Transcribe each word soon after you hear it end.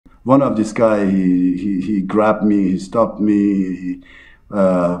one of this guy, he grabbed me, he stopped me, he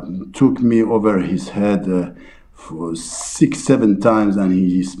took me over his head for 6-7 times, and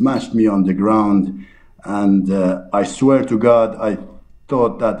he smashed me on the ground. And I swear to God, I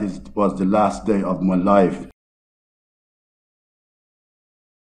thought that it was the last day of my life.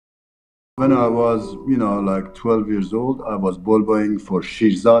 When I was, like 12 years old, I was ball-boying for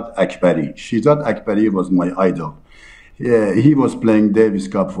Shirzad Akbari. Shirzad Akbari was my idol. Yeah, he was playing Davis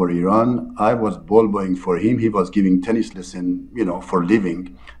Cup for Iran. I was ball-boying for him. He was giving tennis lesson, for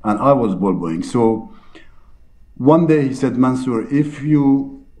living, and I was ball-boying. So one day he said, Mansour, if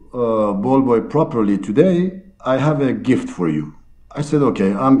you ball-boy properly today, I have a gift for you. I said,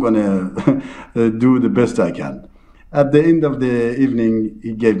 okay, I'm gonna do the best I can. At the end of the evening,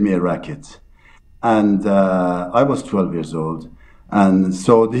 he gave me a racket. And I was 12 years old. And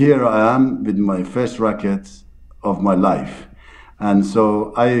so here I am with my first racket of my life. And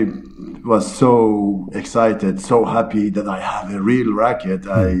so I was so excited, so happy that I have a real racket.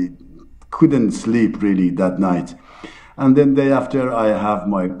 I couldn't sleep really that night. And then day after I have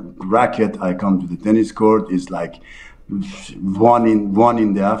my racket, I come to the tennis court. It's like one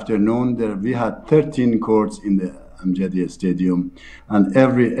in the afternoon. There we had 13 courts in the Amjadiya Stadium, and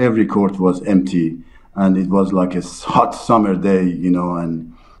every court was empty, and it was like a hot summer day,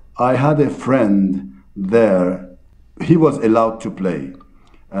 and I had a friend there. He was allowed to play,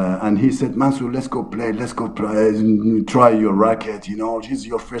 and he said, Mansour, let's go play, try your racket, this is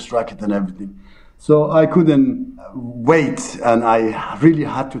your first racket and everything. So I couldn't wait, and I really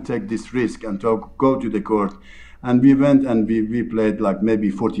had to take this risk and to go to the court. And we went and we played like maybe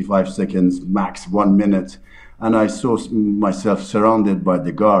 45 seconds, max 1 minute. And I saw myself surrounded by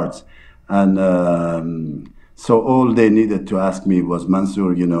the guards. And so all they needed to ask me was,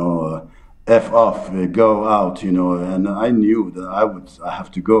 Mansour, F off, go out, and I knew that I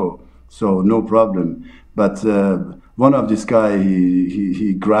have to go. So no problem. But one of this guy,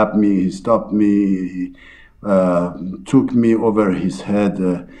 he grabbed me, he stopped me, he took me over his head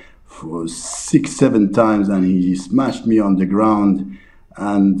for 6-7 times, and he smashed me on the ground.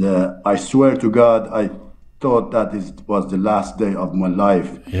 And I swear to God, I thought that it was the last day of my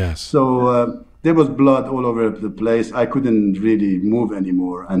life. Yes. So there was blood all over the place. I couldn't really move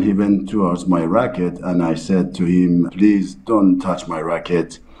anymore. And he went towards my racket, and I said to him, please don't touch my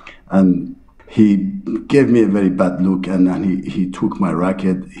racket. And he gave me a very bad look, and he took my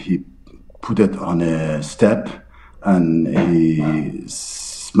racket, he put it on a step, and he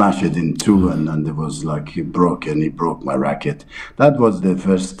smashed it in two, and it was like he broke my racket. That was the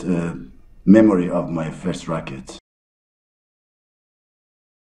first memory of my first racket.